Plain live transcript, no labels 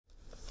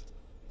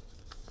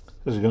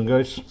How's it going,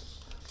 guys?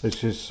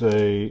 This is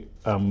a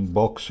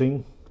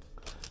unboxing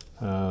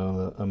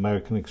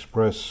American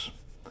Express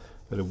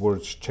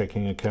rewards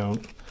checking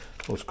account.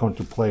 I was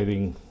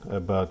contemplating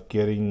about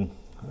getting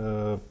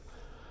or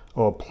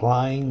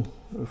applying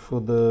for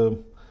the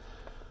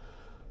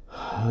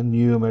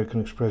new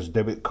American Express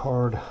debit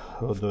card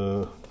or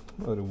the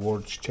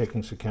rewards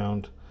checkings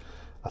account.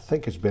 I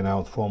think it's been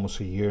out for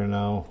almost a year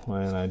now,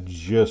 and I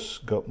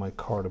just got my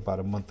card about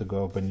a month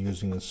ago. I've been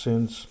using it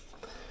since.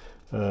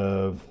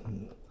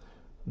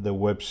 The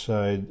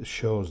website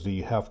shows that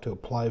you have to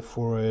apply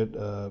for it.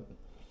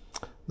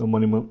 No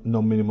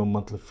minimum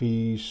monthly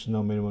fees,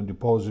 no minimum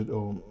deposit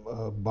or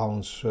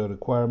balance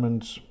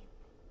requirements.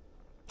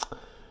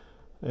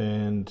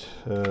 And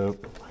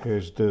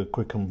here's the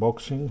quick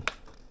unboxing,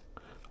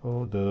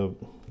 or the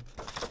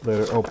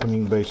letter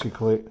opening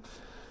basically.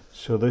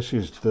 So this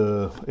is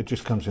it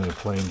just comes in a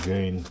plain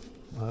Jane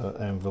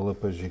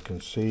envelope, as you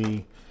can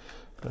see.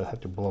 I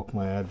had to block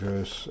my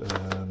address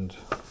and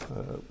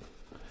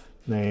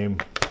name,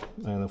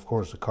 and of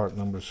course the card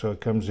number. So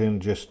it comes in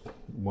just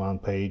one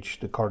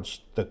page, the card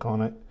stuck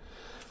on it.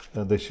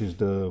 This is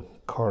the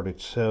card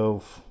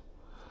itself.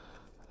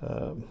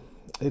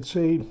 It's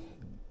a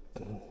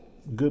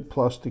good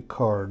plastic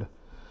card.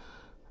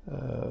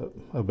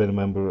 I've been a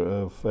member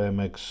of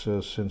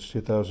Amex since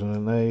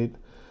 2008.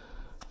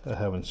 I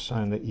haven't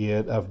signed it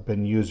yet. I've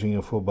been using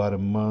it for about a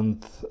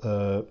month,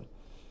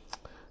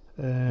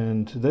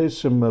 and there's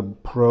some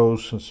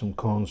pros and some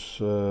cons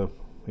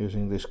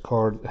using this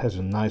card. It has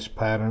a nice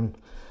pattern.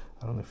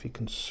 I don't know if you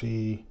can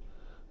see,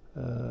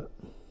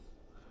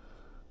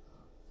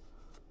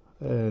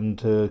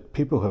 and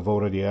people have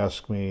already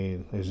asked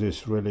me, is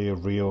this really a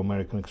real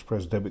American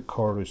Express debit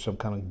card or some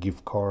kind of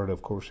gift card?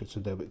 Of course it's a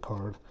debit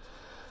card.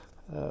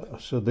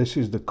 So this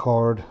is the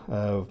card.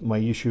 My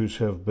issues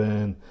have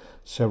been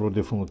several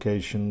different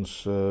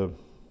locations,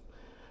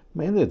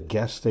 mainly at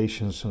gas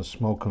stations and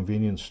small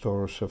convenience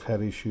stores. I've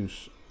had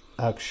issues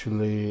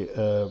actually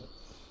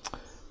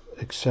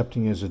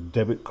accepting as a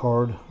debit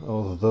card,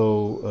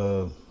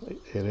 although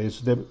it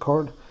is a debit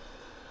card.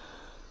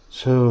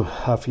 So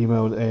I've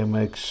emailed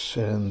AMX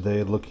and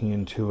they're looking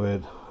into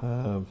it.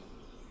 The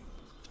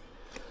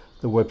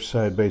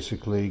website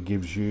basically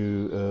gives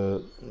you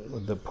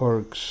the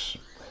perks.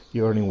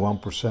 You're earning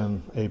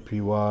 1%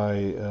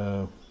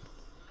 APY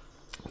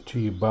to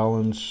your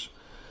balance,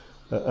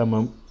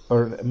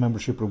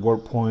 membership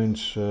reward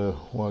points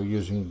while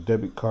using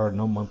debit card,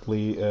 no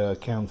monthly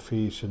account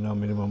fees, and no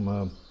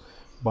minimum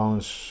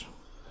balance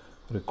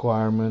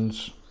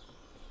requirements.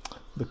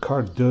 The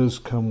card does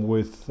come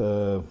with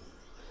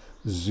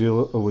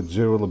zero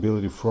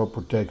liability fraud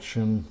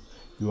protection.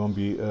 You won't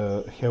be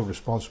held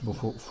responsible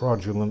for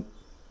fraudulent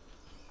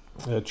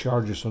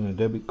charges on a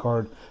debit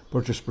card.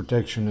 Purchase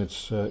protection,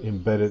 it's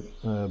embedded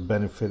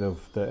benefit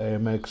of the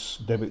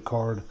AMX debit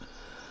card.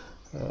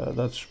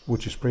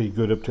 Which is pretty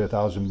good, up to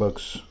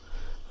 $1,000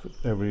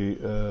 every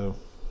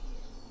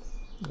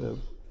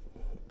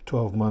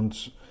 12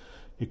 months.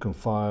 You can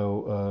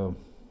file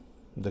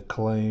the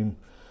claim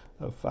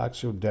of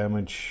actual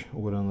damage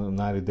within the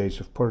 90 days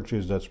of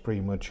purchase. That's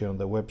pretty much on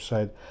the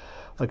website.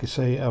 Like I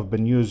say, I've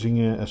been using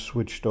it. I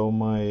switched all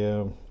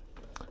my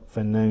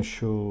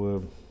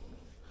financial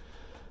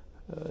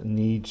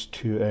needs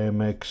to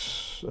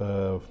Amex.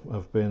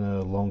 I've been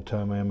a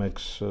long-time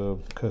Amex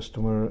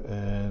customer,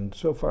 and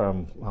so far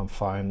I'm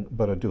fine.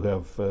 But I do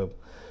have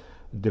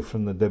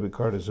different debit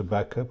card as a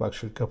backup.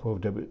 Actually, a couple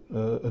of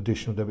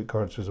additional debit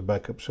cards as a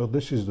backup. So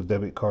this is the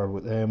debit card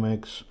with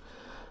Amex.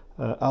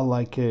 I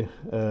like it.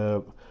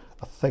 I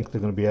think they're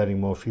going to be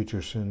adding more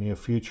features in the near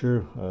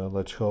future.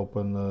 Let's hope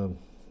and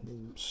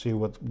see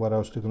what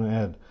else they're going to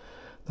add.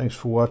 Thanks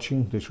for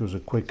watching. This was a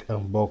quick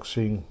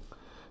unboxing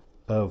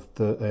of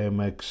the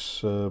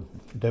AMX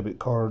debit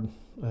card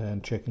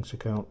and checkings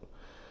account.